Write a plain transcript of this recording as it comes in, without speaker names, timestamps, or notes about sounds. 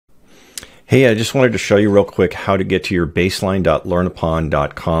Hey, I just wanted to show you real quick how to get to your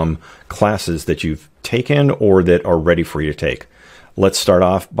baseline.learnupon.com classes that you've taken or that are ready for you to take. Let's start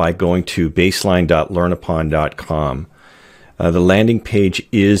off by going to baseline.learnupon.com. The landing page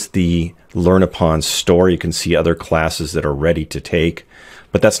is the LearnUpon store. You can see other classes that are ready to take,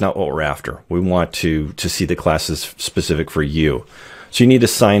 but that's not what we're after. We want to see the classes specific for you. So you need to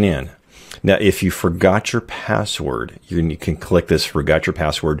sign in. Now, if you forgot your password, you can click this forgot your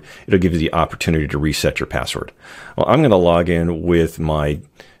password. It'll give you the opportunity to reset your password. Well, I'm going to log in with my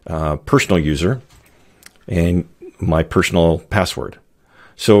personal user and my personal password.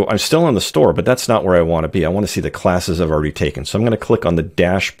 So I'm still in the store, but that's not where I want to be. I want to see the classes I've already taken. So I'm going to click on the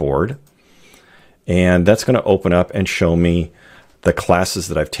dashboard, and that's going to open up and show me the classes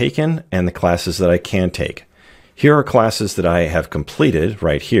that I've taken and the classes that I can take. Here are classes that I have completed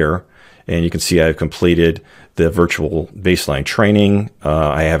right here. And you can see I've completed the virtual baseline training.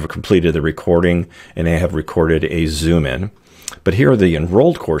 I have completed the recording, and I have recorded a zoom in. But here are the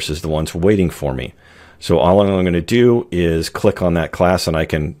enrolled courses, the ones waiting for me. So all I'm going to do is click on that class, and I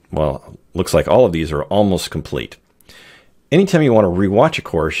can, well, looks like all of these are almost complete. Anytime you want to rewatch a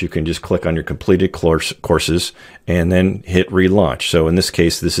course, you can just click on your completed courses and then hit relaunch. So in this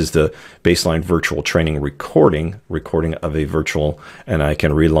case, this is the baseline virtual training recording of a virtual, and I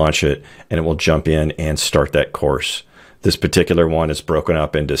can relaunch it and it will jump in and start that course. This particular one is broken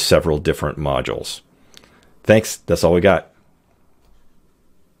up into several different modules. Thanks. That's all we got.